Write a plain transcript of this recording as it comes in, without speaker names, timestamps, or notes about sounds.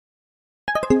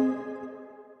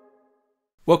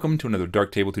Welcome to another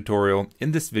Darktable tutorial.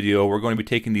 In this video, we're going to be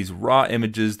taking these raw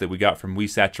images that we got from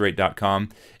wesaturate.com,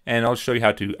 and I'll show you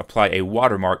how to apply a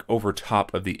watermark over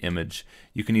top of the image.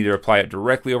 You can either apply it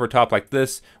directly over top like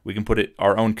this. We can put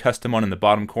our own custom one in the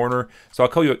bottom corner. So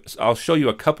I'll show you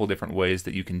a couple different ways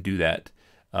that you can do that.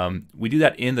 We do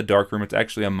that in the darkroom. It's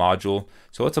actually a module.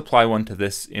 So let's apply one to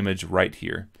this image right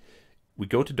here. We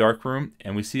go to darkroom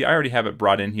and we see I already have it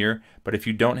brought in here, but if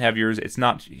you don't have yours, it's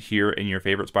not here in your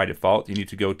favorites by default. You need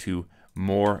to go to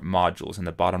more modules in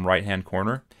the bottom right hand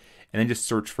corner and then just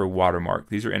search for watermark.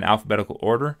 These are in alphabetical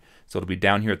order, so it'll be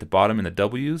down here at the bottom in the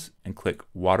W's, and click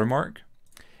watermark,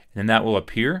 and then that will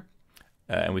appear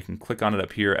and we can click on it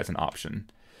up here as an option.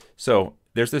 So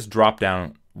there's this drop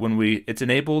down. It's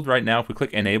enabled right now. If we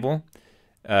click enable,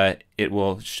 it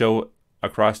will show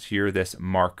across here this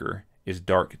marker is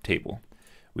Darktable.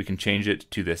 We can change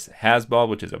it to this hasball,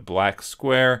 which is a black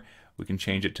square. We can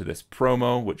change it to this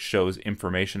promo, which shows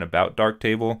information about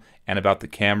Darktable and about the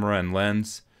camera and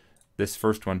lens. This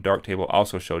first one, Darktable,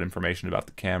 also showed information about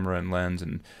the camera and lens,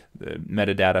 and the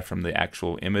metadata from the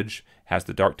actual image has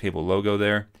the Darktable logo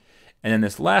there. And then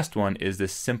this last one is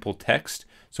this simple text,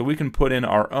 so we can put in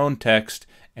our own text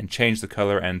and change the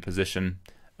color and position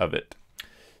of it.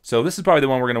 So this is probably the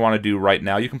one we're going to want to do right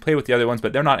now. You can play with the other ones,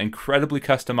 but they're not incredibly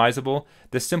customizable.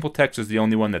 This simple text is the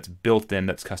only one that's built in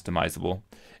that's customizable.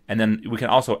 And then we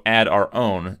can also add our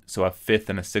own, so a 5th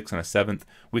and a 6th and a 7th.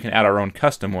 We can add our own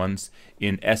custom ones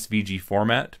in SVG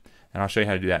format, and I'll show you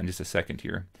how to do that in just a second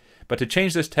here. But to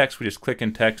change this text, we just click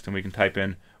in text and we can type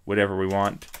in whatever we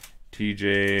want,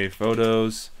 TJ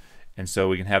Photos, and so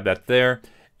we can have that there.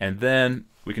 And then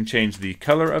we can change the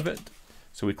color of it.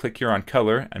 So we click here on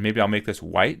color, and maybe I'll make this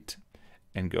white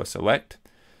and go select.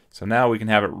 So now we can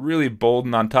have it really bold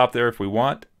and on top there if we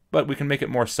want, but we can make it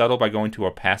more subtle by going to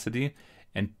opacity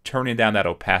and turning down that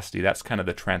opacity. That's kind of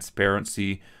the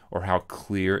transparency or how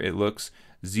clear it looks.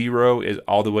 0 is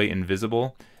all the way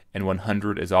invisible and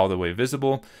 100 is all the way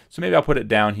visible. So maybe I'll put it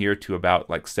down here to about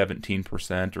like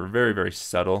 17% or very, very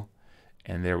subtle.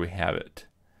 And there we have it.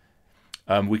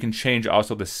 We can change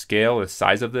also the scale, the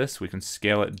size of this. We can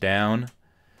scale it down.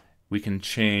 We can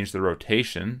change the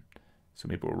rotation, so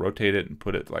maybe we'll rotate it and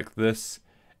put it like this,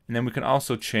 and then we can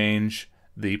also change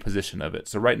the position of it.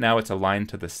 So right now it's aligned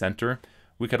to the center.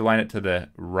 We could align it to the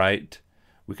right,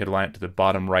 we could align it to the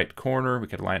bottom right corner, we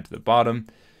could align it to the bottom.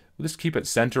 We'll just keep it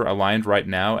center aligned right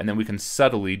now, and then we can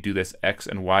subtly do this X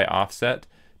and Y offset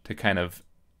to kind of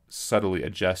subtly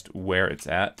adjust where it's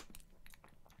at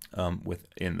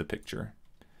within the picture.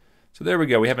 So there we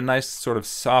go. We have a nice sort of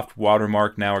soft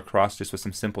watermark now across just with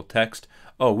some simple text.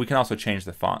 Oh, we can also change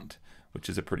the font, which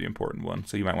is a pretty important one.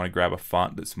 So you might want to grab a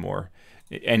font that's more,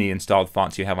 any installed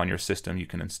fonts you have on your system you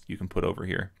can put over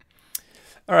here.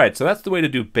 All right, so that's the way to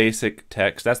do basic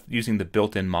text. That's using the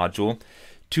built-in module.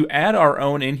 To add our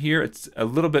own in here, it's a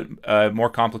little bit more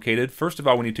complicated. First of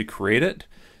all, we need to create it.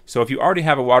 So if you already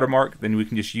have a watermark, then we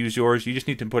can just use yours. You just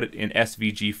need to put it in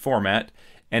SVG format.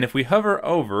 And if we hover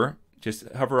over, just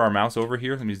hover our mouse over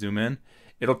here, let me zoom in,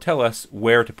 it'll tell us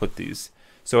where to put these.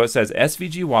 So it says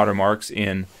SVG watermarks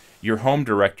in your home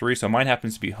directory. So mine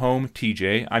happens to be home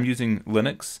TJ. I'm using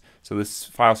Linux, so this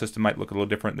file system might look a little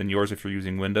different than yours if you're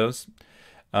using Windows.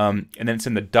 And then it's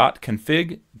in the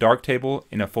 .config Darktable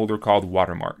in a folder called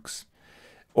watermarks.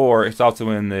 Or it's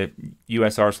also in the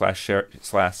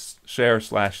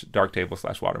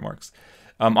usr/share/darktable/watermarks.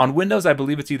 On Windows, I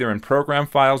believe it's either in program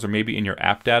files or maybe in your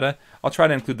app data. I'll try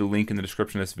to include the link in the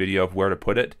description of this video of where to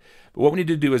put it. But what we need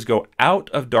to do is go out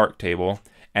of Darktable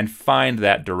and find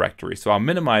that directory. So I'll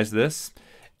minimize this.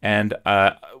 And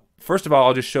first of all,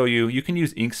 I'll just show you, you can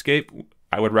use Inkscape,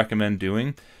 I would recommend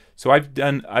doing. So I've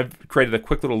created a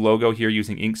quick little logo here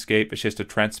using Inkscape. It's just a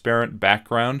transparent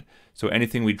background. So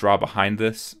anything we draw behind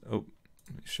this, oh,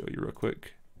 let me show you real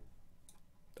quick.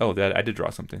 Oh, I did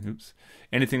draw something. Oops.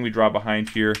 Anything we draw behind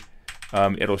here,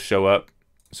 it'll show up,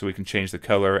 so we can change the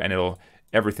color, and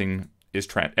everything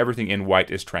in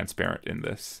white is transparent in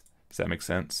this. Does that make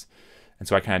sense? And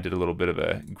so I kind of did a little bit of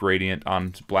a gradient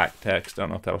on black text. I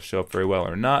don't know if that'll show up very well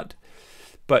or not.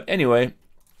 But anyway,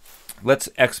 let's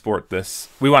export this.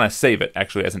 We want to save it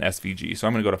actually as an SVG. So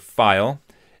I'm going to go to File,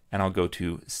 and I'll go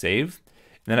to Save.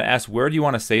 And then it asks, where do you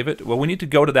want to save it? Well, we need to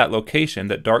go to that location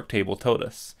that Darktable told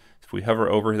us. If we hover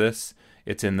over this,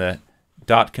 it's in the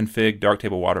 .config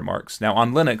Darktable watermarks. Now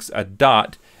on Linux, a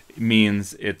dot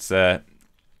means it's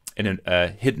in a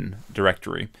hidden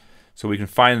directory. So we can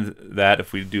find that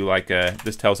if we do like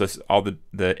this tells us all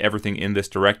the everything in this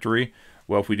directory.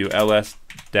 Well, if we do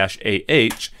ls-ah,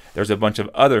 there's a bunch of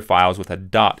other files with a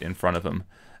dot in front of them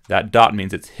That dot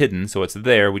means it's hidden, so it's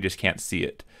there, we just can't see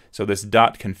it. So this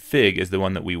 .config is the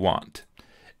one that we want.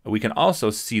 We can also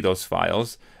see those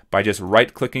files by just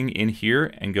right-clicking in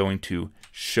here and going to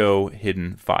Show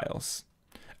Hidden Files.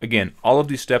 Again, all of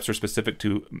these steps are specific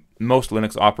to most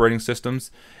Linux operating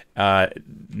systems,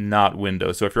 not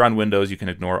Windows. So if you're on Windows, you can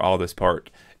ignore all this part,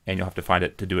 and you'll have to find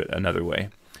it to do it another way.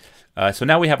 So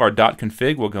now we have our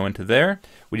 .config. We'll go into there.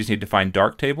 We just need to find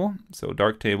Darktable. So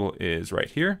Darktable is right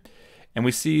here. And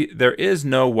we see there is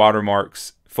no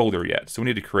watermarks folder yet, so we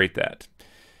need to create that.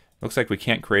 Looks like we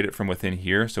can't create it from within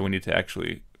here, so we need to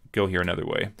actually go here another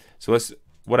way. So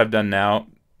what I've done now,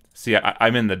 see,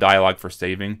 I'm in the dialog for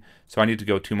saving, so I need to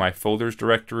go to my folders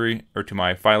directory, or to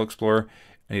my file explorer.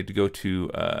 I need to go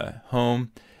to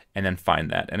home, and then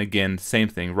find that. And again, same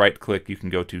thing, right click, you can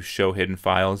go to show hidden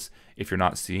files if you're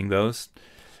not seeing those.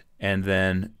 And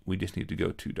then we just need to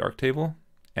go to Darktable,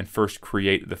 and first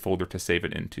create the folder to save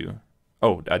it into.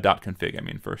 Oh, .config, I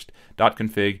mean first.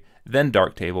 .config, then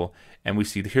Darktable, and we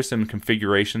see here's some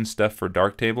configuration stuff for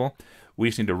Darktable. We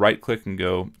just need to right click and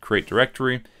go create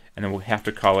directory, and then we'll have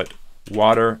to call it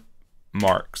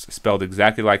watermarks, spelled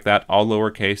exactly like that, all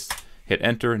lowercase. Hit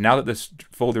enter. Now that this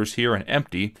folder's here and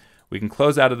empty, we can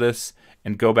close out of this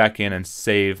and go back in and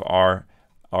save our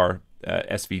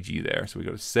SVG there. So we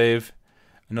go to save.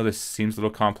 I know this seems a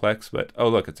little complex, but oh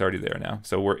look, it's already there now.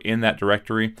 So we're in that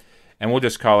directory, and we'll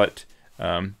just call it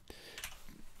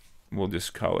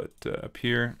up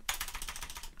here,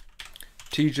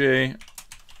 TJ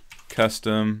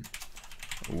custom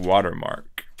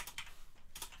watermark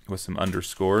with some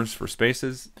underscores for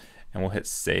spaces, and we'll hit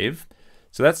save.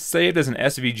 So that's saved as an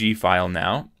SVG file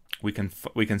now. We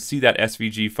can see that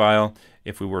SVG file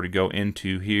if we were to go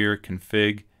into here,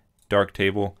 config,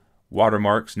 Darktable,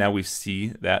 watermarks. Now we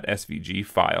see that SVG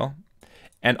file.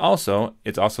 And also,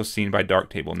 it's also seen by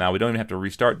Darktable. Now we don't even have to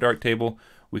restart Darktable.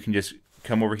 We can just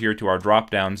come over here to our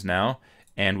drop downs now,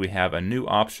 and we have a new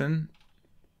option.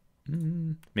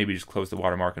 Maybe just close the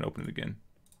watermark and open it again.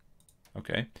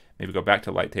 Okay, maybe go back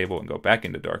to light table and go back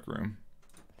into darkroom.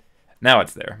 Now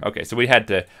it's there. Okay, so we had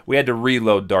to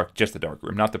reload just the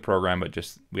darkroom, not the program, but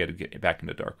just we had to get back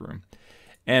into darkroom.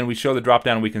 And we show the drop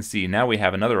down, and we can see now we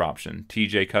have another option,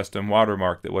 TJ custom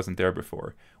watermark, that wasn't there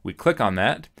before. We click on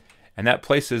that, and that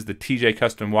places the TJ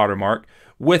custom watermark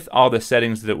with all the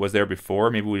settings that was there before.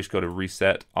 Maybe we just go to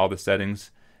reset all the settings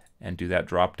and do that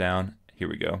drop down. Here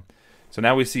we go. So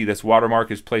now we see this watermark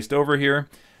is placed over here.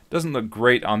 Doesn't look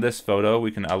great on this photo.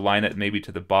 We can align it maybe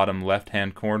to the bottom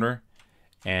left-hand corner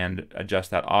and adjust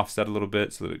that offset a little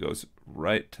bit so that it goes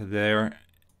right to there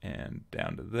and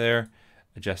down to there.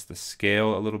 Adjust the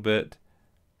scale a little bit.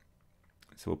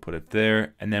 So we'll put it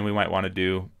there, and then we might want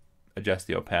to adjust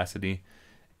the opacity.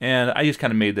 And I just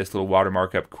kind of made this little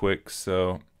watermark up quick,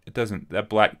 so it doesn't, that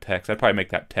black text, I'd probably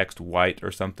make that text white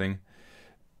or something.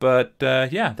 But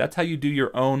yeah, that's how you do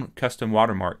your own custom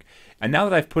watermark. And now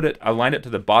that I've aligned it to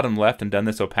the bottom left and done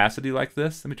this opacity like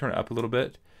this, let me turn it up a little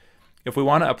bit. If we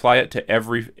want to apply it to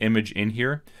every image in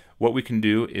here, what we can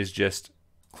do is just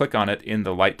click on it in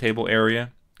the light table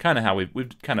area, kind of how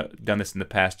we've kind of done this in the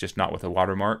past, just not with a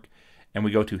watermark. And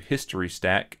we go to history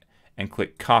stack and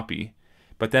click copy.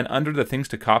 But then under the things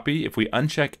to copy, if we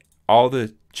uncheck all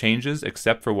the changes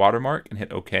except for watermark and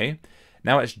hit OK,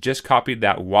 now it's just copied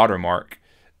that watermark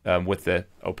with the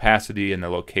opacity and the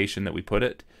location that we put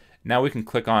it. Now we can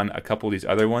click on a couple of these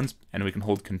other ones, and we can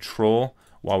hold Control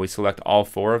while we select all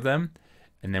 4 of them,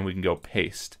 and then we can go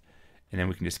paste. And then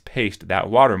we can just paste that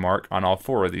watermark on all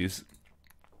 4 of these.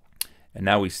 And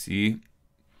now we see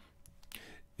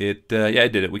it, yeah,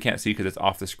 it did it. We can't see because it's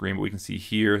off the screen, but we can see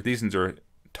here. These ones are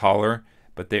taller,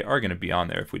 but they are going to be on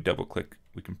there. If we double click,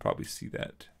 we can probably see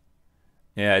that.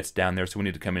 Yeah, it's down there, so we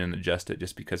need to come in and adjust it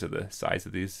just because of the size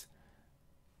of these.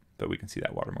 But we can see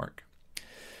that watermark.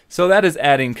 So that is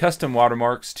adding custom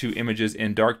watermarks to images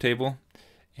in Darktable.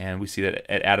 And we see that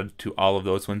it added to all of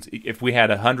those ones. If we had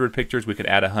 100 pictures, we could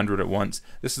add 100 at once.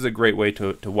 This is a great way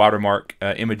to watermark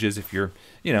images if you're,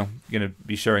 going to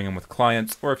be sharing them with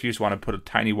clients, or if you just want to put a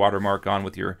tiny watermark on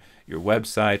with your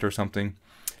website or something.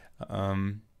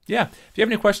 Yeah, if you have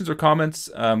any questions or comments,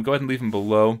 go ahead and leave them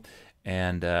below,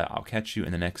 and I'll catch you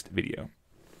in the next video.